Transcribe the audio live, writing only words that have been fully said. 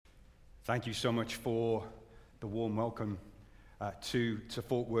Thank you so much for the warm welcome to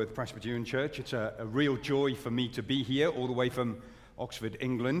Fort Worth Presbyterian Church. It's a real joy for me to be here, all the way from Oxford,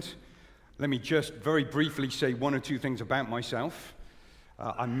 England. Let me just very briefly say one or two things about myself.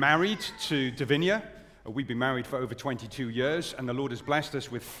 I'm married to Davinia. We've been married for over 22 years, and the Lord has blessed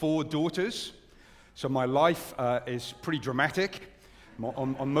us with 4 daughters. So my life is pretty dramatic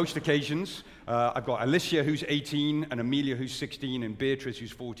on most occasions. I've got Alicia, who's 18, and Amelia, who's 16, and Beatrice,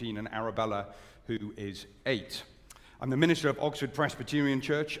 who's 14, and Arabella, who is 8. I'm the minister of Oxford Presbyterian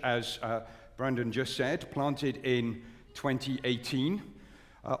Church, as Brandon just said, planted in 2018.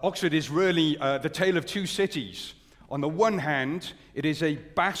 Oxford is really the tale of two cities. On the one hand, it is a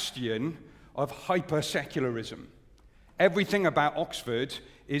bastion of hyper-secularism. Everything about Oxford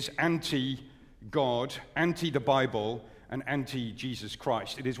is anti-God, anti the Bible, and anti-Jesus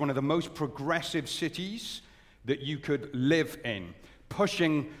Christ. It is one of the most progressive cities that you could live in,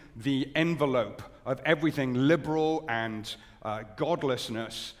 pushing the envelope of everything liberal and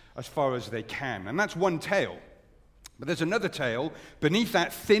godlessness as far as they can. And that's one tale. But there's another tale. Beneath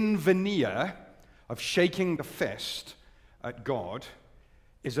that thin veneer of shaking the fist at God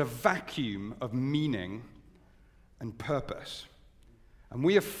is a vacuum of meaning and purpose. And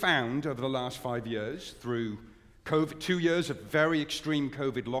we have found over the last 5 years, through COVID, 2 years of very extreme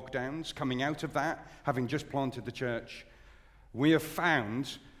COVID lockdowns, coming out of that, having just planted the church, we have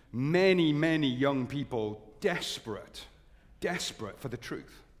found many, many young people desperate for the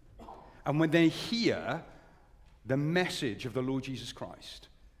truth. And when they hear the message of the Lord Jesus Christ,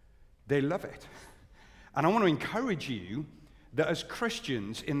 they love it. And I want to encourage you that as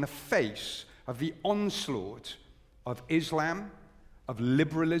Christians, in the face of the onslaught of Islam, of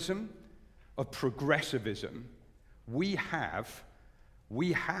liberalism, of progressivism, we have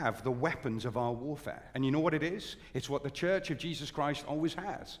the weapons of our warfare. And you know what it is? It's what the Church of Jesus Christ always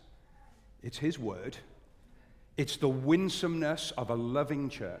has. It's His Word. It's the winsomeness of a loving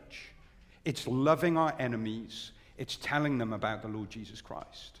church. It's loving our enemies. It's telling them about the Lord Jesus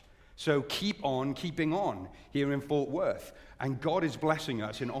Christ. So keep on keeping on here in Fort Worth. And God is blessing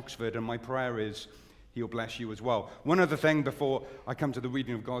us in Oxford, and my prayer is He'll bless you as well. One other thing before I come to the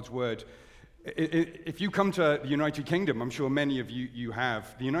reading of God's Word. If you come to the United Kingdom, I'm sure many of you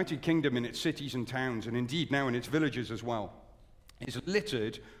have, the United Kingdom in its cities and towns, and indeed now in its villages as well, is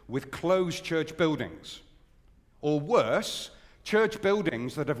littered with closed church buildings. Or worse, church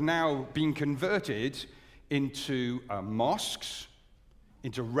buildings that have now been converted into mosques,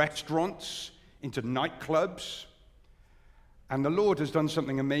 into restaurants, into nightclubs. And the Lord has done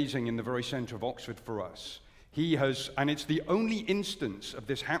something amazing in the very center of Oxford for us. He has, and it's the only instance of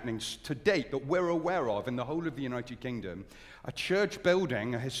this happening to date that we're aware of in the whole of the United Kingdom, a church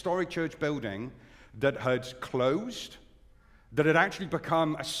building, a historic church building that had closed, that had actually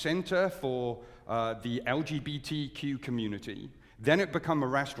become a center for the LGBTQ community, then it became a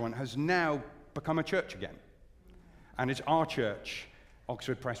restaurant, has now become a church again. And it's our church,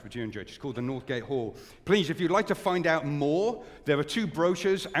 Oxford Presbyterian Church. It's called the Northgate Hall. Please, if you'd like to find out more, there are 2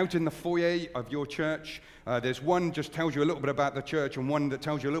 brochures out in the foyer of your church. There's one just tells you a little bit about the church, and one that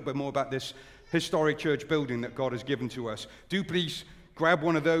tells you a little bit more about this historic church building that God has given to us. Do please grab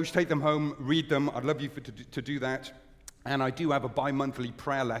one of those, take them home, read them. I'd love you to do that. And I do have a bi-monthly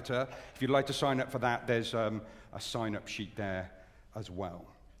prayer letter. If you'd like to sign up for that, there's a sign-up sheet there as well.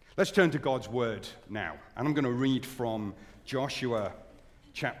 Let's turn to God's Word now. And I'm going to read from Joshua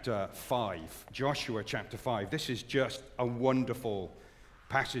chapter 5. Joshua chapter 5. This is just a wonderful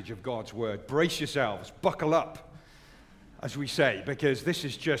passage of God's Word. Brace yourselves, buckle up, as we say, because this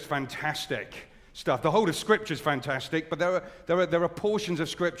is just fantastic stuff. The whole of Scripture is fantastic, but there are portions of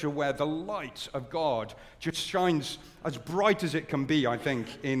Scripture where the light of God just shines as bright as it can be, I think,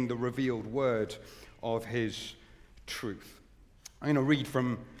 in the revealed Word of His truth. I'm going to read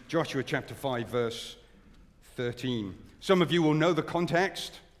from Joshua chapter 5, verse 13. Some of you will know the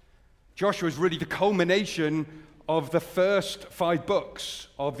context. Joshua is really the culmination of the first 5 books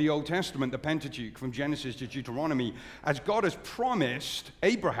of the Old Testament, the Pentateuch, from Genesis to Deuteronomy, as God has promised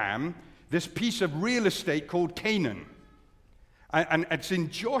Abraham this piece of real estate called Canaan. And it's in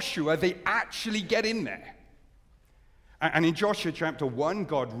Joshua they actually get in there. And in Joshua chapter 1,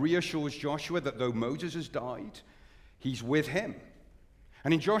 God reassures Joshua that though Moses has died, he's with him.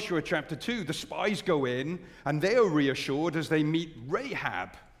 And in Joshua chapter 2, the spies go in, and they are reassured as they meet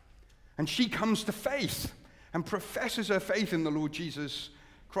Rahab. And she comes to faith and professes her faith in the Lord Jesus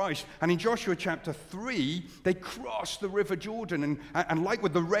Christ. And in Joshua chapter 3, they cross the river Jordan. And like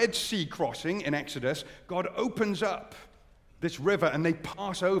with the Red Sea crossing in Exodus, God opens up this river, and they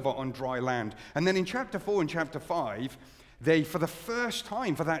pass over on dry land. And then in chapter 4 and chapter 5, they, for the first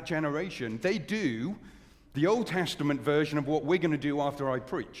time for that generation, they do the Old Testament version of what we're going to do after I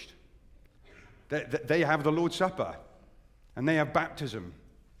preached. They have the Lord's Supper, and they have baptism,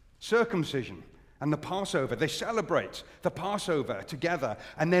 circumcision, and the Passover. They celebrate the Passover together.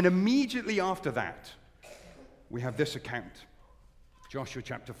 And then immediately after that, we have this account. Joshua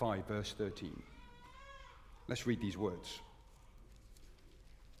chapter 5, verse 13. Let's read these words.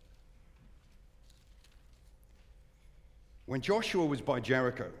 When Joshua was by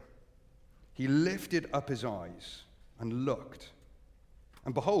Jericho, he lifted up his eyes and looked.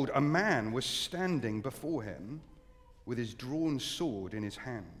 And behold, a man was standing before him with his drawn sword in his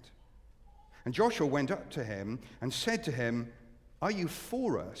hand. And Joshua went up to him and said to him, "Are you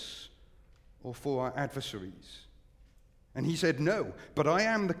for us or for our adversaries?" And he said, "No, but I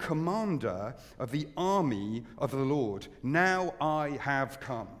am the commander of the army of the Lord. Now I have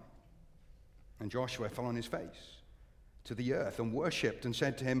come." And Joshua fell on his face to the earth and worshipped and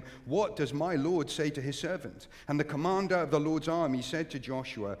said to him, "What does my Lord say to his servant?" And the commander of the Lord's army said to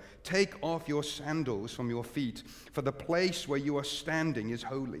Joshua, "Take off your sandals from your feet, for the place where you are standing is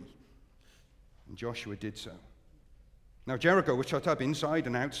holy." And Joshua did so. Now Jericho was shut up inside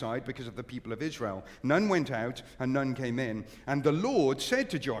and outside because of the people of Israel. None went out and none came in. And the Lord said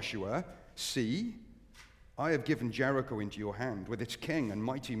to Joshua, "See, I have given Jericho into your hand with its king and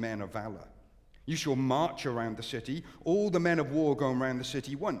mighty men of valor. You shall march around the city, all the men of war going around the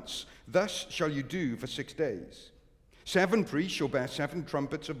city once. Thus shall you do for 6 days. 7 priests shall bear 7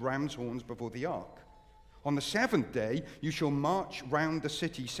 trumpets of ram's horns before the ark. On the 7th day you shall march round the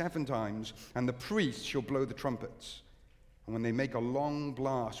city 7 times, and the priests shall blow the trumpets. And when they make a long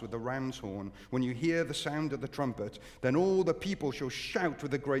blast with the ram's horn, when you hear the sound of the trumpet, then all the people shall shout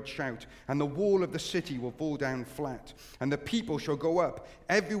with a great shout, and the wall of the city will fall down flat, and the people shall go up,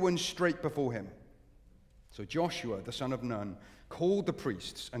 everyone straight before him." So Joshua, the son of Nun, called the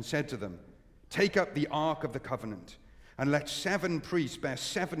priests and said to them, "Take up the ark of the covenant, and let 7 priests bear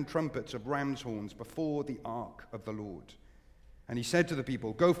 7 trumpets of ram's horns before the ark of the Lord." And he said to the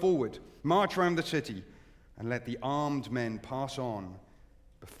people, "Go forward, march round the city, and let the armed men pass on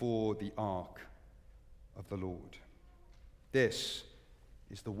before the ark of the Lord." This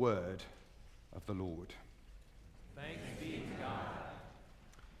is the word of the Lord. Thanks be to God.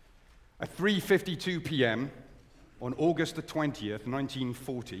 At 3:52 p.m. on August the 20th,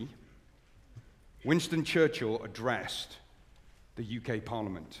 1940, Winston Churchill addressed the UK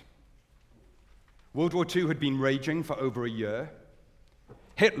Parliament. World War II had been raging for over a year.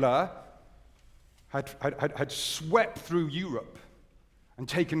 Hitler had swept through Europe and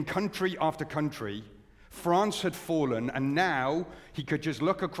taken country after country. France had fallen, and now he could just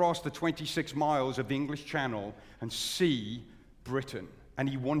look across the 26 miles of the English Channel and see Britain, and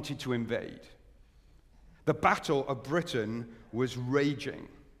he wanted to invade. The Battle of Britain was raging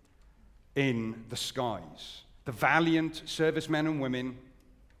in the skies. The valiant servicemen and women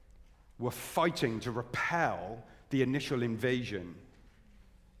were fighting to repel the initial invasion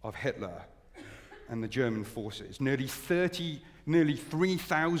of Hitler and the German forces. Nearly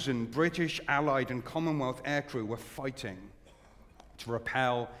 3,000 British, Allied, and Commonwealth aircrew were fighting to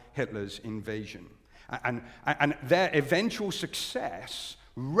repel Hitler's invasion. And their eventual success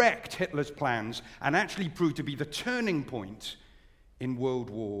wrecked Hitler's plans and actually proved to be the turning point in World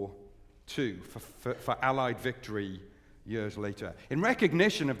War II for Allied victory years later. In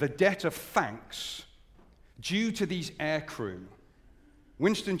recognition of the debt of thanks due to these aircrew,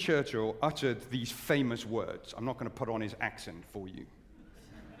 Winston Churchill uttered these famous words. I'm not going to put on his accent for you.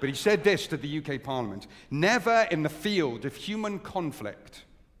 But he said this to the UK Parliament: "Never in the field of human conflict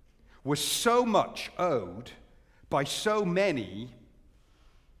was so much owed by so many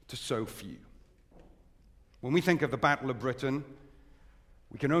to so few." When we think of the Battle of Britain,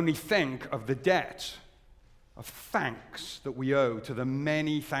 we can only think of the debt of thanks that we owe to the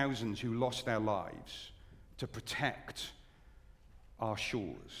many thousands who lost their lives to protect our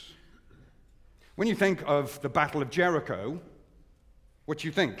shores. When you think of the Battle of Jericho, what do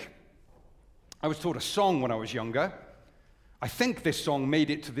you think? I was taught a song when I was younger. I think this song made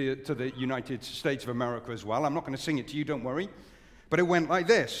it to the United States of America as well. I'm not going to sing it to you, don't worry. But it went like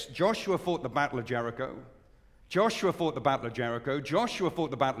this: Joshua fought the Battle of Jericho. Joshua fought the Battle of Jericho. Joshua fought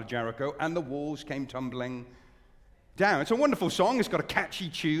the Battle of Jericho, and the walls came tumbling down. It's a wonderful song. It's got a catchy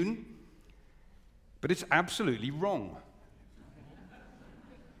tune. But it's absolutely wrong.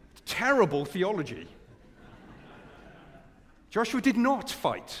 Terrible theology. Joshua did not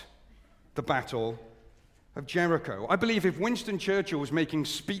fight the Battle of Jericho. I believe if Winston Churchill was making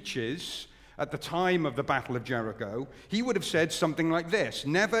speeches at the time of the Battle of Jericho, he would have said something like this: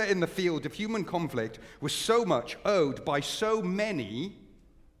 "Never in the field of human conflict was so much owed by so many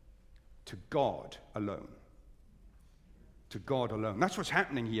to God alone." To God alone. That's what's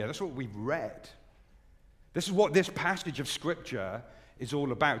happening here. That's what we've read. This is what this passage of Scripture is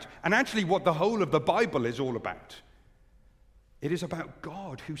all about. And actually what the whole of the Bible is all about. It is about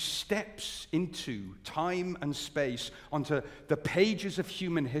God who steps into time and space, onto the pages of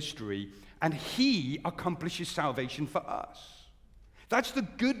human history, and he accomplishes salvation for us. That's the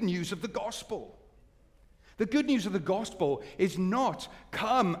good news of the gospel. The good news of the gospel is not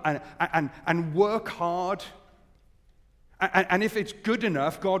come and work hard, and if it's good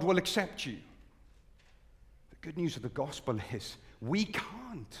enough, God will accept you. The good news of the gospel is we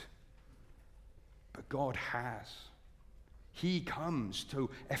can't, but God has. He comes to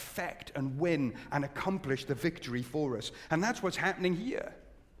effect and win and accomplish the victory for us. And that's what's happening here.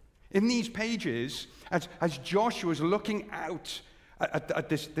 In these pages, as Joshua's looking out at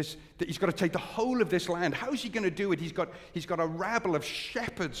this, that he's got to take the whole of this land. How's he going to do it? He's got a rabble of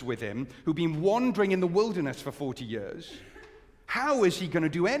shepherds with him who've been wandering in the wilderness for 40 years. How is he going to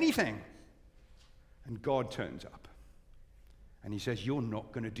do anything? And God turns up. And he says, "You're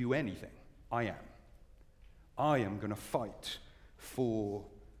not going to do anything. I am. I am going to fight for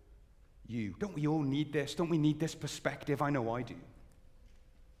you." Don't we all need this? Don't we need this perspective? I know I do.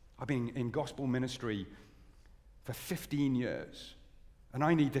 I've been in gospel ministry for 15 years, and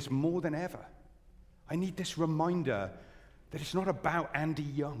I need this more than ever. I need this reminder that it's not about Andy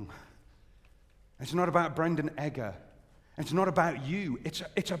Young. It's not about Brendan Egger. It's not about you.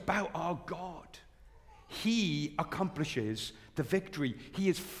 It's about our God. He accomplishes the victory. He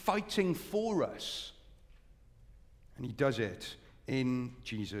is fighting for us. And he does it in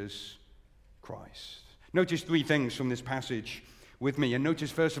Jesus Christ. Notice three things from this passage with me. And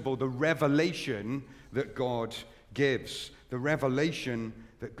notice, first of all, the revelation that God gives. The revelation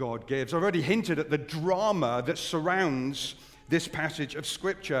that God gives. I already hinted at the drama that surrounds this passage of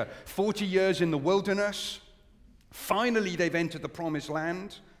Scripture. 40 years in the wilderness. Finally, they've entered the promised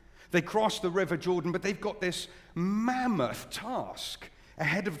land. They cross the River Jordan, but they've got this mammoth task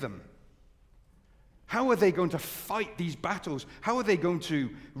ahead of them. How are they going to fight these battles? How are they going to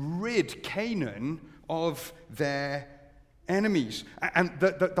rid Canaan of their enemies? And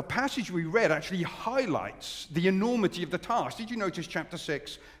the passage we read actually highlights the enormity of the task. Did you notice chapter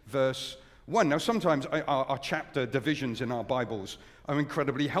 6, verse 1? Now, sometimes our chapter divisions in our Bibles are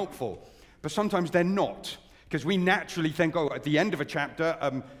incredibly helpful, but sometimes they're not, because we naturally think, at the end of a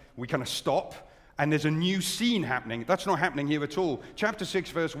chapter, we kind of stop, and there's a new scene happening. That's not happening here at all. Chapter 6,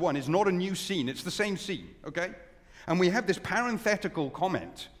 verse 1 is not a new scene. It's the same scene, okay? And we have this parenthetical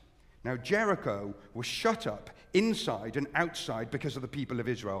comment. Now, Jericho was shut up inside and outside because of the people of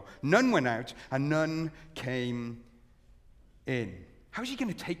Israel. None went out, and none came in. How's he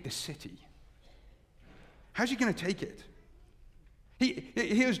going to take this city? How's he going to take it?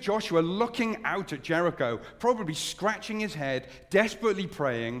 Here's Joshua looking out at Jericho, probably scratching his head, desperately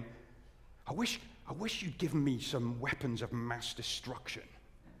praying, I wish you'd given me some weapons of mass destruction.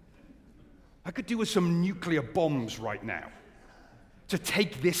 I could do with some nuclear bombs right now to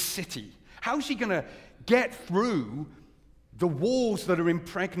take this city. How's he going to get through the walls that are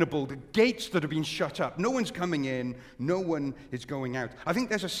impregnable, the gates that have been shut up? No one's coming in, no one is going out. I think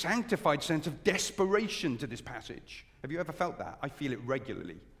there's a sanctified sense of desperation to this passage. Have you ever felt that? I feel it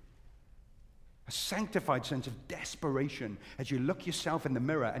regularly. A sanctified sense of desperation as you look yourself in the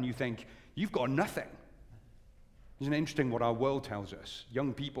mirror and you think, you've got nothing. Isn't it interesting what our world tells us?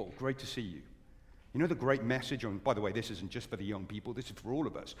 Young people, great to see you. You know the great message, and by the way, this isn't just for the young people, this is for all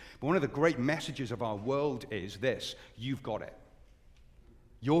of us. But one of the great messages of our world is this: you've got it.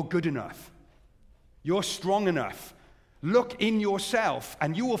 You're good enough. You're strong enough. Look in yourself,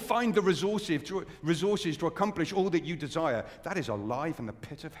 and you will find the resources to accomplish all that you desire. That is a lie from the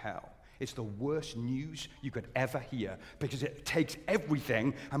pit of hell. It's the worst news you could ever hear, because it takes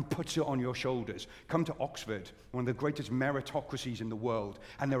everything and puts it on your shoulders. Come to Oxford, one of the greatest meritocracies in the world,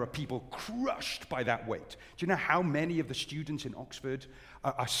 and there are people crushed by that weight. Do you know how many of the students in Oxford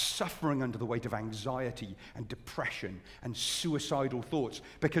are suffering under the weight of anxiety and depression and suicidal thoughts?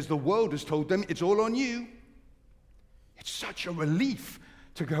 Because the world has told them it's all on you. It's such a relief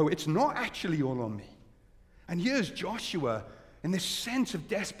to go, it's not actually all on me. And here's Joshua in this sense of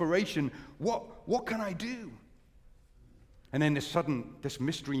desperation. What can I do? And then this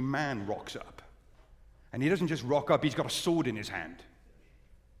mystery man rocks up. And he doesn't just rock up, he's got a sword in his hand.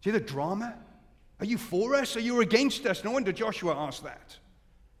 See the drama? Are you for us? Are you against us? No wonder Joshua asked that.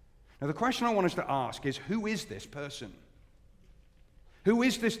 Now the question I want us to ask is, who is this person? Who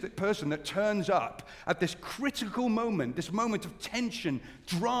is this person that turns up at this critical moment, this moment of tension,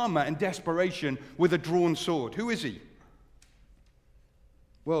 drama, and desperation with a drawn sword? Who is he?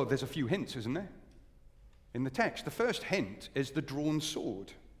 Well, there's a few hints, isn't there, in the text. The first hint is the drawn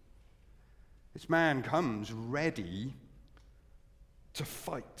sword. This man comes ready to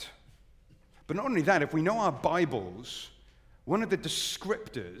fight. But not only that, if we know our Bibles, one of the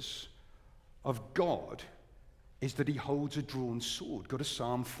descriptors of God is that he holds a drawn sword. Go to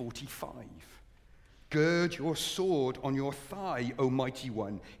Psalm 45. Gird your sword on your thigh, O mighty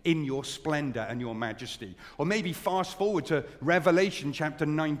one, in your splendor and your majesty. Or maybe fast forward to Revelation chapter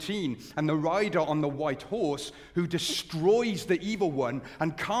 19, and the rider on the white horse who destroys the evil one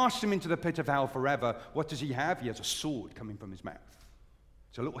and casts him into the pit of hell forever. What does he have? He has a sword coming from his mouth.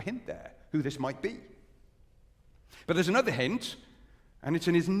 It's a little hint there who this might be. But there's another hint, and it's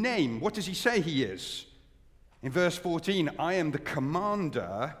in his name. What does he say he is? In verse 14, I am the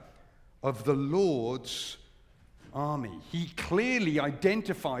commander of the Lord's army. He clearly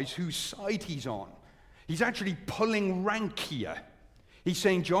identifies whose side he's on. He's actually pulling rank here. He's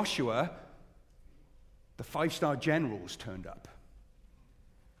saying, Joshua, the 5-star generals turned up.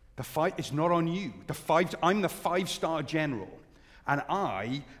 The fight is not on you. I'm the 5-star general, and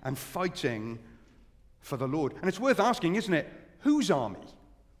I am fighting for the Lord. And it's worth asking, isn't it, whose army?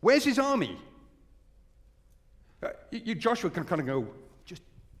 Where's his army? Joshua can kind of go,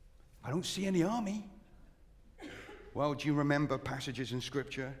 I don't see any army. Well, do you remember passages in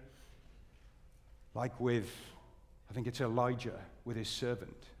Scripture? Like with, I think it's Elijah with his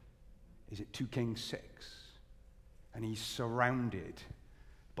servant. Is it 2 Kings 6? And he's surrounded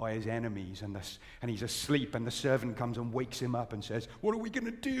by his enemies, and he's asleep, and the servant comes and wakes him up and says, what are we going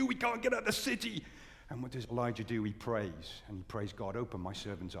to do? We can't get out of the city. And what does Elijah do? He prays, and he prays, God, open my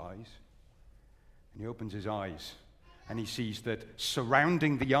servant's eyes. And he opens his eyes, and he sees that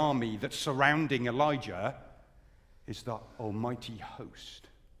surrounding the army that's surrounding Elijah is the almighty host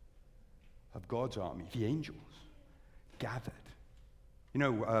of God's army, the angels, gathered. You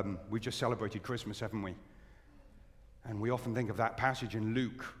know, we just celebrated Christmas, haven't we? And we often think of that passage in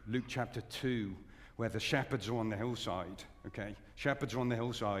Luke chapter 2, where the shepherds are on the hillside, okay? Shepherds are on the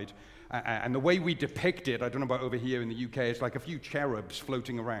hillside, and the way we depict it, I don't know about over here in the UK, it's like a few cherubs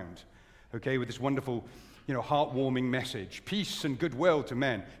floating around, okay, with this wonderful, heartwarming message, peace and goodwill to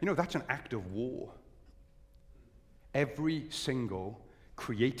men. That's an act of war. Every single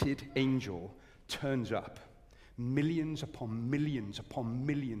created angel turns up, millions upon millions upon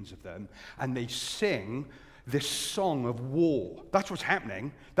millions of them, and they sing this song of war. That's what's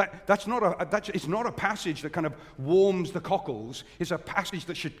happening. It's not a passage that kind of warms the cockles. It's a passage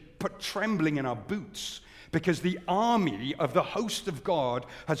that should put trembling in our boots, because the army of the host of God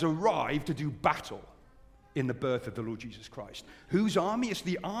has arrived to do battle in the birth of the Lord Jesus Christ. Whose army? It's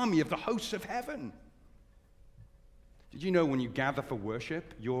the army of the hosts of heaven. Did you know when you gather for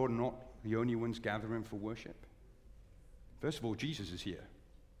worship, you're not the only ones gathering for worship? First of all, Jesus is here.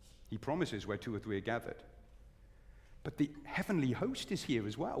 He promises where 2 or 3 are gathered. But the heavenly host is here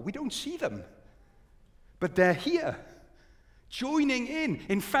as well. We don't see them, but they're here, joining in.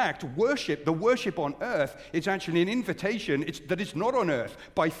 In fact, the worship on earth, is actually an invitation that it's not on earth.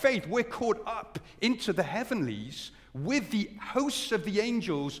 By faith, we're caught up into the heavenlies with the hosts of the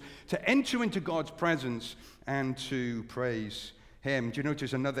angels to enter into God's presence and to praise him. Do you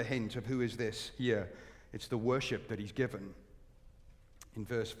notice another hint of who is this here? It's the worship that he's given. In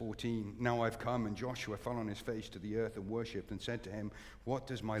verse 14, now I've come, and Joshua fell on his face to the earth and worshipped and said to him, what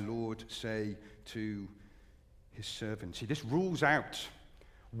does my Lord say to his servant? See, this rules out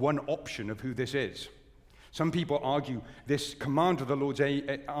one option of who this is. Some people argue this commander of the Lord's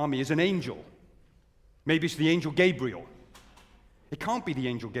army is an angel. Maybe it's the angel Gabriel. It can't be the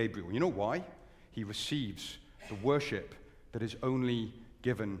angel Gabriel. You know why? He receives the worship that is only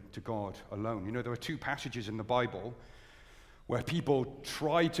given to God alone. There are 2 passages in the Bible where people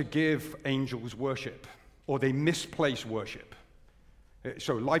try to give angels worship, or they misplace worship.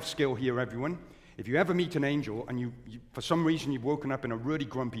 So life skill here, everyone. If you ever meet an angel and you for some reason you've woken up in a really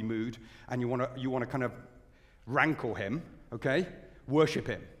grumpy mood and you want to kind of rankle him, okay, worship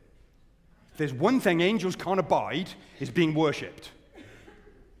him. If there's one thing angels can't abide, is being worshipped.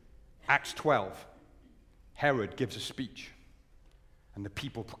 Acts 12, Herod gives a speech, and the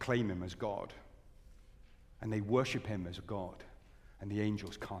people proclaim him as God. And they worship him as a god, and the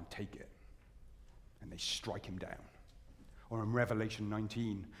angels can't take it, and they strike him down. Or in Revelation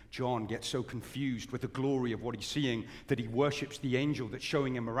 19, John gets so confused with the glory of what he's seeing that he worships the angel that's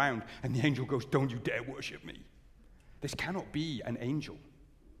showing him around, and the angel goes, don't you dare worship me. This cannot be an angel.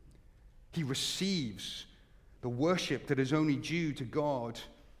 He receives the worship that is only due to God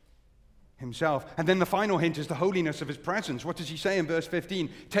himself. And then the final hint is the holiness of his presence. What does he say in verse 15?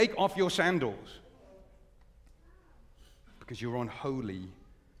 Take off your sandals, because you're on holy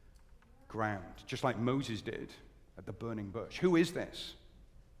ground, just like Moses did at the burning bush. Who is this?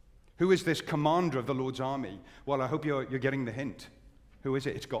 Who is this commander of the Lord's army? Well, I hope you're getting the hint. Who is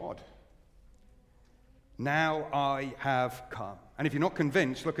it? It's God. Now I have come. And if you're not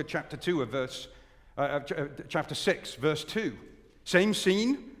convinced, look at chapter 6, verse 2. Same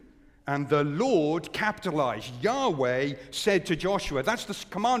scene, and the Lord, capitalized, Yahweh said to Joshua, that's the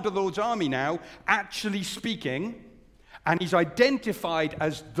commander of the Lord's army now, actually speaking, and he's identified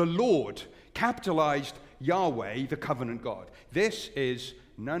as the Lord, capitalized Yahweh, the covenant God. This is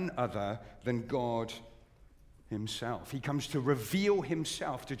none other than God himself. He comes to reveal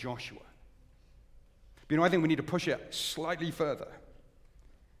himself to Joshua. But I think we need to push it slightly further.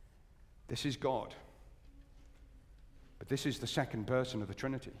 This is God. But this is the second person of the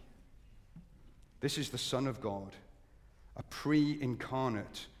Trinity. This is the Son of God, a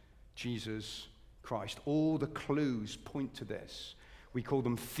pre-incarnate Jesus Christ. All the clues point to this. We call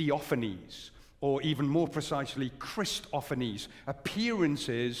them theophanies, or even more precisely, Christophanies,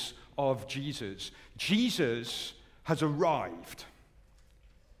 appearances of Jesus. Jesus has arrived,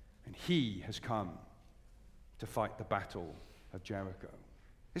 and he has come to fight the battle of Jericho.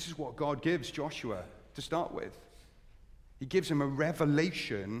 This is what God gives Joshua to start with. He gives him a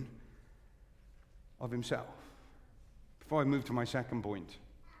revelation of himself. Before I move to my second point,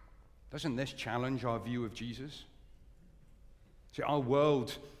 doesn't this challenge our view of Jesus? See, our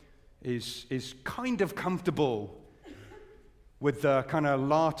world is kind of comfortable with the kind of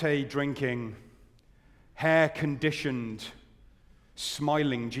latte drinking, hair conditioned,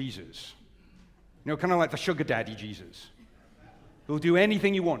 smiling Jesus. Kind of like the sugar daddy Jesus. He'll do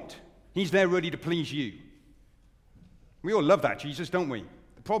anything you want. He's there ready to please you. We all love that Jesus, don't we?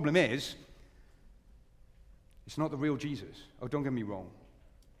 The problem is, it's not the real Jesus. Oh, don't get me wrong.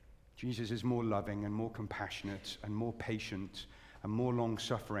 Jesus is more loving and more compassionate and more patient and more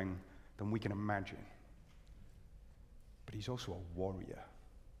long-suffering than we can imagine. But he's also a warrior.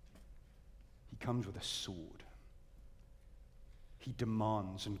 He comes with a sword. He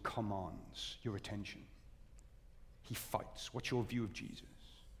demands and commands your attention. He fights. What's your view of Jesus?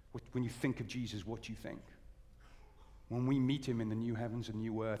 When you think of Jesus, what do you think? When we meet him in the new heavens and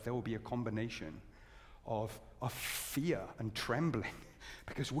new earth, there will be a combination of fear and trembling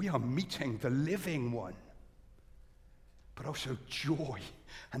because we are meeting the living one, but also joy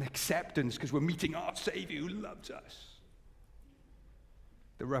and acceptance because we're meeting our Savior who loves us.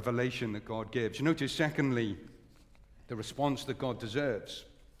 The revelation that God gives. You notice, secondly, the response that God deserves.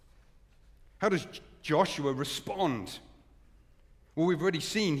 How does Joshua respond? Well, we've already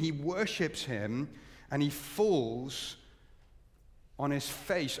seen he worships him and he falls on his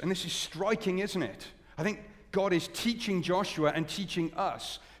face. And this is striking, isn't it? I think God is teaching Joshua and teaching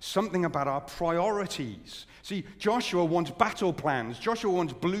us something about our priorities. See, Joshua wants battle plans. Joshua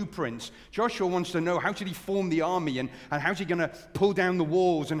wants blueprints. Joshua wants to know how should he form the army and how's he going to pull down the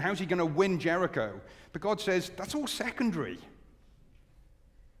walls and how's he going to win Jericho. But God says, that's all secondary.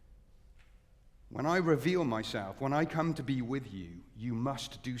 When I reveal myself, when I come to be with you, you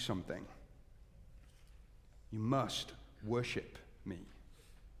must do something. You must worship me.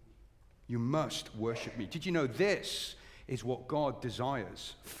 You must worship me. Did you know this is what God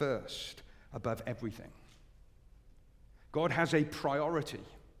desires first above everything? God has a priority.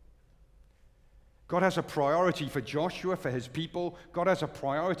 God has a priority for Joshua, for his people. God has a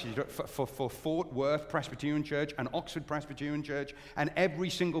priority for Fort Worth Presbyterian Church and Oxford Presbyterian Church and every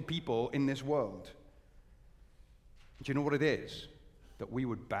single people in this world. Do you know what it is? That we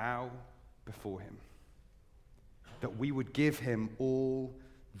would bow before him. That we would give him all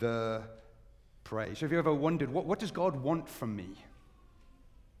the praise. Have you ever wondered, what does God want from me?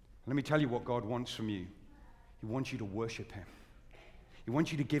 Let me tell you what God wants from you. He wants you to worship him. He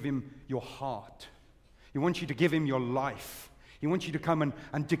wants you to give him your heart. He wants you to give him your life. He wants you to come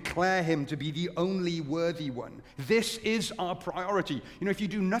and declare him to be the only worthy one. This is our priority. If you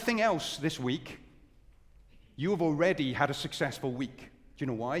do nothing else this week, you have already had a successful week. Do you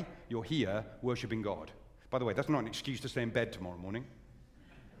know why? You're here worshiping God. By the way, that's not an excuse to stay in bed tomorrow morning.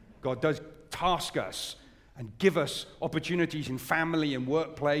 God does task us and give us opportunities in family and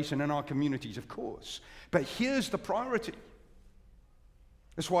workplace and in our communities, of course. But here's the priority.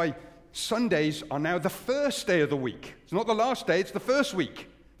 That's why Sundays are now the first day of the week. It's not the last day, it's the first week.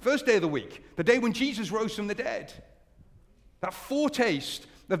 First day of the week. The day when Jesus rose from the dead. That foretaste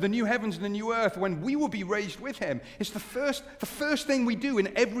of the new heavens and the new earth when we will be raised with him. It's the first thing we do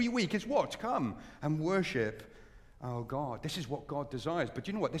in every week is what? Come and worship our God. This is what God desires. But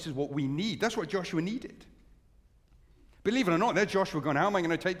you know what? This is what we need. That's what Joshua needed. Believe it or not, there's Joshua going, how am I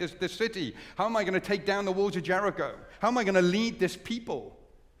going to take this city? How am I going to take down the walls of Jericho? How am I going to lead this people?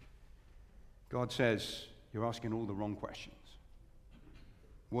 God says, you're asking all the wrong questions.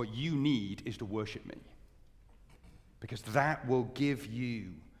 What you need is to worship me. Because that will give you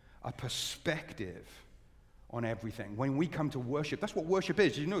a perspective on everything. When we come to worship, that's what worship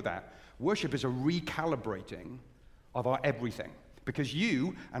is. Did you know that? Worship is a recalibrating of our everything. Because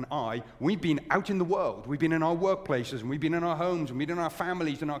you and I, we've been out in the world. We've been in our workplaces, and we've been in our homes, and we've been in our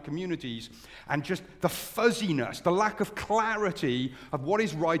families and our communities. And just the fuzziness, the lack of clarity of what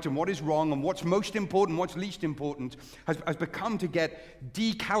is right and what is wrong and what's most important, what's least important, has become to get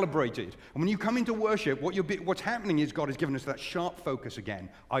decalibrated. And when you come into worship, what's happening is God has given us that sharp focus again.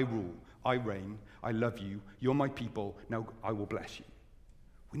 I rule, I reign, I love you, you're my people, now I will bless you.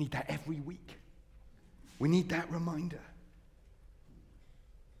 We need that every week. We need that reminder.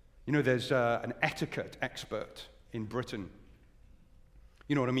 You know, there's an etiquette expert in Britain.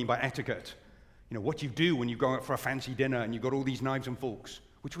 You know what I mean by etiquette? You know, what you do when you go out for a fancy dinner and you've got all these knives and forks.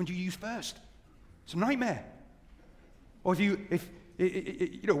 Which one do you use first? It's a nightmare. Or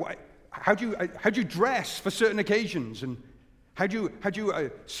how do you dress for certain occasions, and how do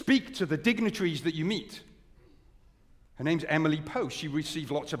you speak to the dignitaries that you meet? Her name's Emily Post. She received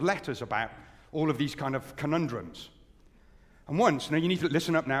lots of letters about all of these kind of conundrums. And once, now you need to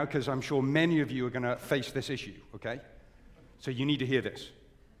listen up now, because I'm sure many of you are going to face this issue, okay? So you need to hear this.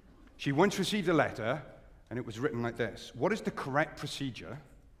 She once received a letter, and it was written like this: what is the correct procedure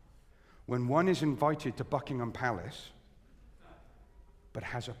when one is invited to Buckingham Palace but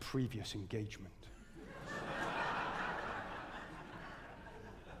has a previous engagement?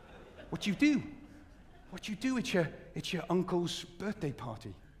 What do you do? What do you do? It's your uncle's birthday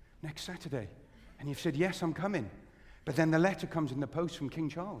party next Saturday, and you've said, yes, I'm coming. But then the letter comes in the post from King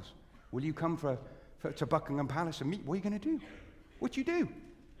Charles. Will you come to Buckingham Palace and meet? What are you going to do? What do you do?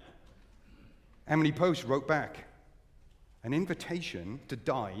 Emily Post wrote back, an invitation to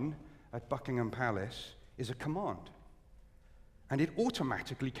dine at Buckingham Palace is a command, and it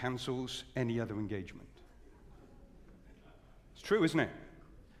automatically cancels any other engagement. It's true, isn't it?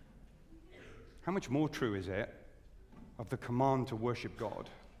 How much more true is it of the command to worship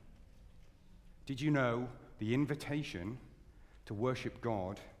God? Did you know the invitation to worship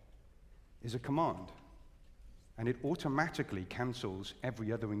God is a command, and it automatically cancels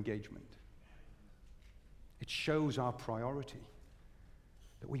every other engagement? It shows our priority,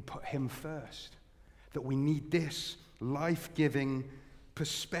 that we put Him first, that we need this life-giving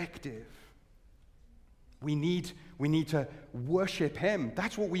perspective. We need to worship Him.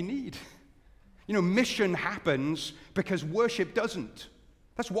 That's what we need. You know, mission happens because worship doesn't.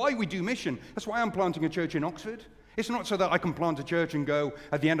 That's why we do mission. That's why I'm planting a church in Oxford. It's not so that I can plant a church and go,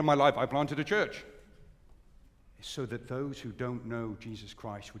 at the end of my life, I planted a church. It's so that those who don't know Jesus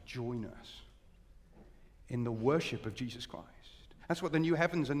Christ would join us in the worship of Jesus Christ. That's what the new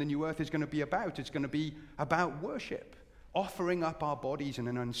heavens and the new earth is going to be about. It's going to be about worship, offering up our bodies in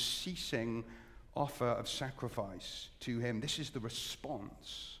an unceasing offer of sacrifice to Him. This is the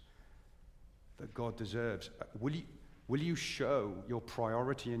response that God deserves. Will you show your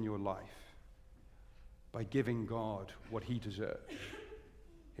priority in your life by giving God what He deserves,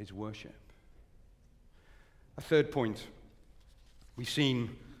 His worship? A third point, we've seen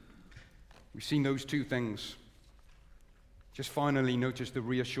those two things. Just finally notice the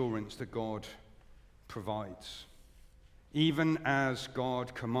reassurance that God provides. Even as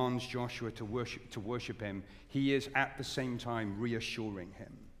God commands Joshua to worship Him, He is at the same time reassuring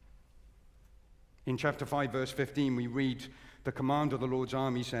him. In chapter 5, verse 15, we read, the command of the Lord's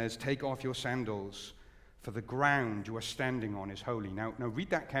army says, take off your sandals, for the ground you are standing on is holy. Now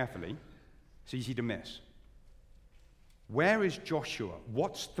read that carefully. It's easy to miss. Where is Joshua?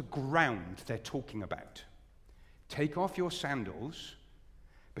 What's the ground they're talking about? Take off your sandals,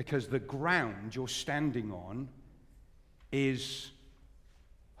 because the ground you're standing on is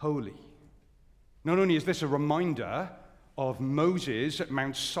holy. Not only is this a reminder of Moses at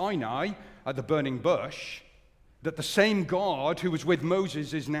Mount Sinai at the burning bush, that the same God who was with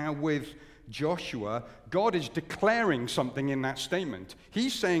Moses is now with Joshua, God is declaring something in that statement.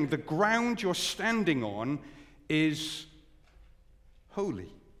 He's saying the ground you're standing on is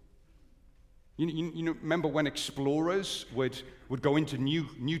holy. You know, remember when explorers would go into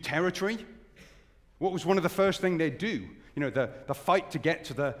new territory? What was one of the first things they'd do? You know, the fight to get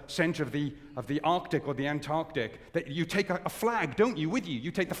to the center of the Arctic or the Antarctic, that you take a flag, don't you, with you?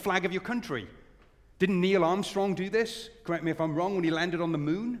 You take the flag of your country. Didn't Neil Armstrong do this? Correct me if I'm wrong, when he landed on the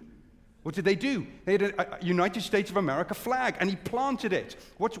moon? What did they do? They had a United States of America flag, and he planted it.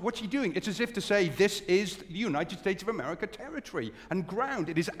 What's he doing? It's as if to say, this is the United States of America territory and ground.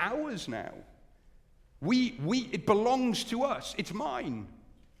 It is ours now. It belongs to us. It's mine.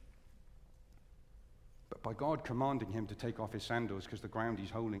 But by God commanding him to take off his sandals because the ground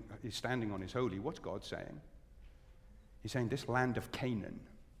he's standing on is holy, what's God saying? He's saying, this land of Canaan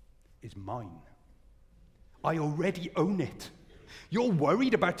is mine. I already own it. You're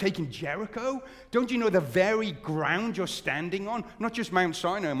worried about taking Jericho? Don't you know the very ground you're standing on? Not just Mount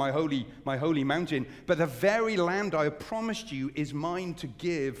Sinai, my holy mountain, but the very land I have promised you is mine to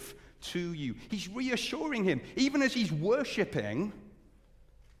give to you. He's reassuring him. Even as he's worshiping,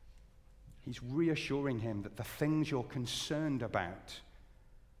 he's reassuring him that the things you're concerned about,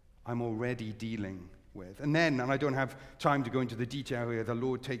 I'm already dealing with. And I don't have time to go into the detail here, the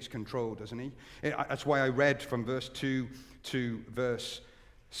Lord takes control, doesn't he? That's why I read from verse 2 to verse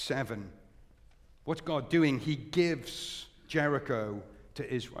 7. What's God doing? He gives Jericho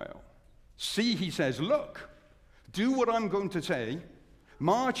to Israel. See, he says, look, do what I'm going to say,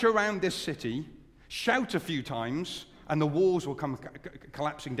 march around this city, shout a few times, and the walls will come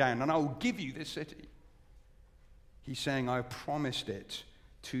collapsing down, and I will give you this city. He's saying, I promised it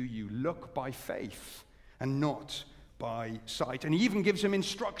to you. Look by faith and not by sight. And he even gives him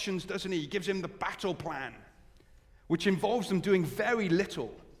instructions, doesn't he? He gives him the battle plan, which involves them doing very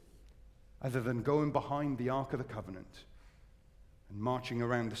little other than going behind the Ark of the Covenant and marching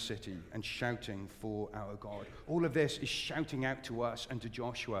around the city and shouting for our God. All of this is shouting out to us and to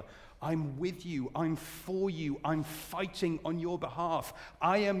Joshua, I'm with you, I'm for you, I'm fighting on your behalf.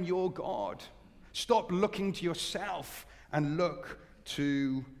 I am your God. Stop looking to yourself and look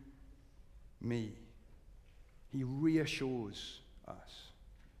to me. He reassures us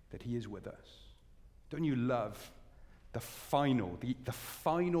that he is with us. Don't you love the final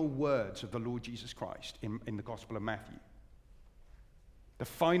words of the Lord Jesus Christ in the Gospel of Matthew? The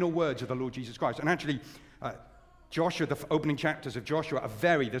final words of the Lord Jesus Christ. And actually, Joshua, the opening chapters of Joshua are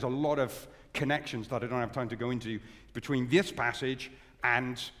there's a lot of connections that I don't have time to go into between this passage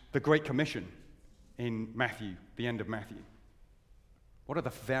and the Great Commission in Matthew, the end of Matthew. What are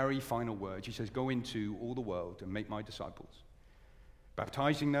the very final words? He says, go into all the world and make my disciples,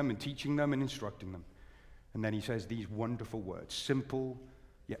 baptizing them and teaching them and instructing them. And then he says these wonderful words, simple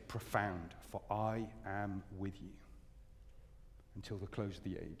yet profound, for I am with you until the close of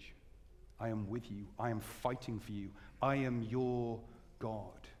the age. I am with you. I am fighting for you. I am your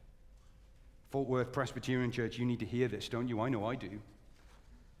God. Fort Worth Presbyterian Church, you need to hear this, don't you? I know I do.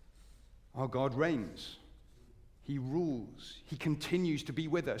 Our God reigns. He rules. He continues to be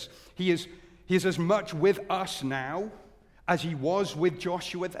with us. He is as much with us now as he was with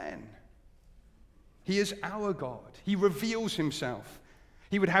Joshua then. He is our God. He reveals himself.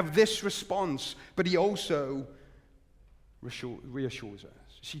 He would have this response, but he also reassures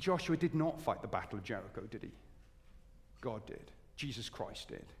us. See, Joshua did not fight the battle of Jericho, did he? God did. Jesus Christ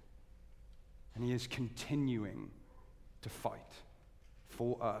did. And he is continuing to fight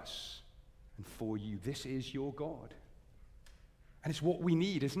for us and for you. This is your God. And it's what we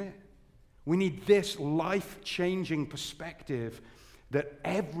need, isn't it? We need this life-changing perspective that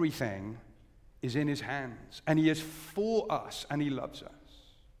everything is in his hands, and he is for us, and he loves us.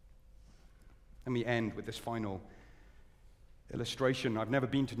 Let me end with this final illustration. I've never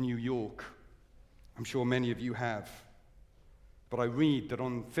been to New York. I'm sure many of you have. But I read that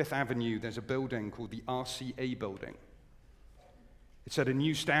on Fifth Avenue, there's a building called the RCA Building. It set a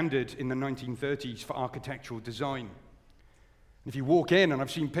new standard in the 1930s for architectural design. If you walk in, and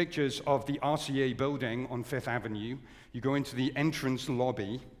I've seen pictures of the RCA building on Fifth Avenue, you go into the entrance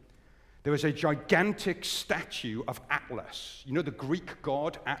lobby, there is a gigantic statue of Atlas. You know the Greek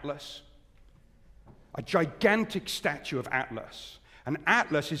god Atlas? A gigantic statue of Atlas. And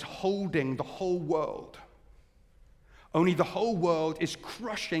Atlas is holding the whole world. Only the whole world is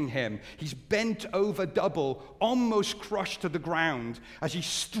crushing him. He's bent over double, almost crushed to the ground, as he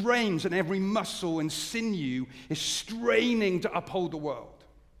strains, and every muscle and sinew is straining to uphold the world.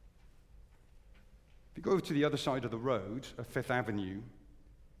 If you go over to the other side of the road, of Fifth Avenue,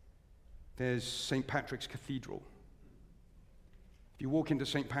 there's St. Patrick's Cathedral. If you walk into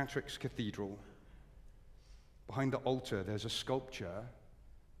St. Patrick's Cathedral, behind the altar, there's a sculpture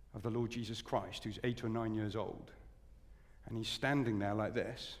of the Lord Jesus Christ, who's 8 or 9 years old. And he's standing there like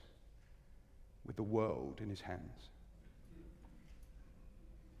this, with the world in his hands.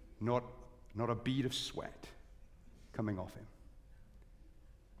 Not a bead of sweat coming off him.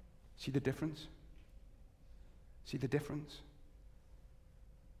 See the difference? See the difference?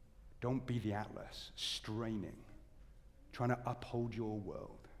 Don't be the Atlas, straining, trying to uphold your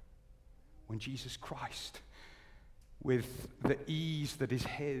world. when Jesus Christ, with the ease that is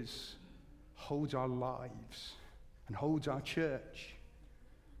his, holds our lives and holds our church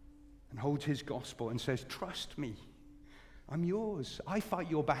and holds his gospel and says, trust me, I'm yours. I fight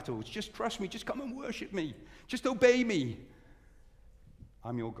your battles. Just trust me. Just come and worship me. Just obey me.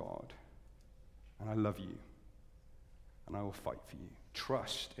 I'm your God, and I love you, and I will fight for you.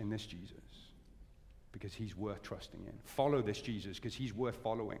 Trust in this Jesus, because he's worth trusting in. Follow this Jesus, because he's worth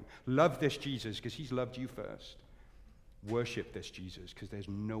following. Love this Jesus, because he's loved you first. Worship this Jesus, because there's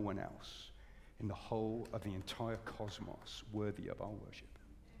no one else in the whole of the entire cosmos worthy of our worship.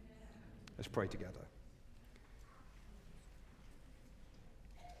 Let's pray together.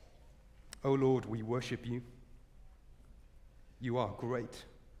 Oh Lord, we worship you. You are great,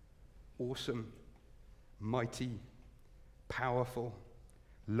 awesome, mighty, powerful,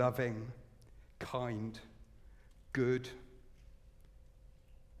 loving, kind, good.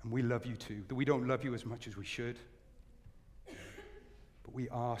 And we love you too. That we don't love you as much as we should. But we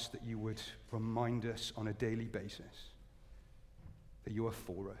ask that you would remind us on a daily basis that you are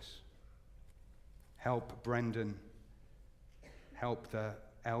for us. Help Brendan. Help the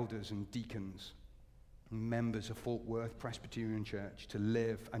elders and deacons, members of Fort Worth Presbyterian Church, to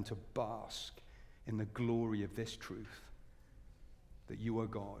live and to bask in the glory of this truth, that you are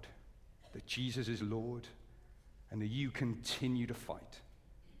God, that Jesus is Lord, and that you continue to fight.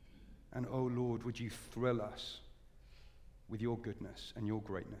 And oh Lord, would you thrill us with your goodness and your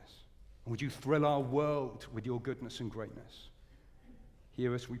greatness? And would you thrill our world with your goodness and greatness?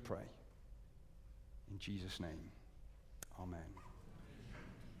 Hear us, we pray. In Jesus' name, amen.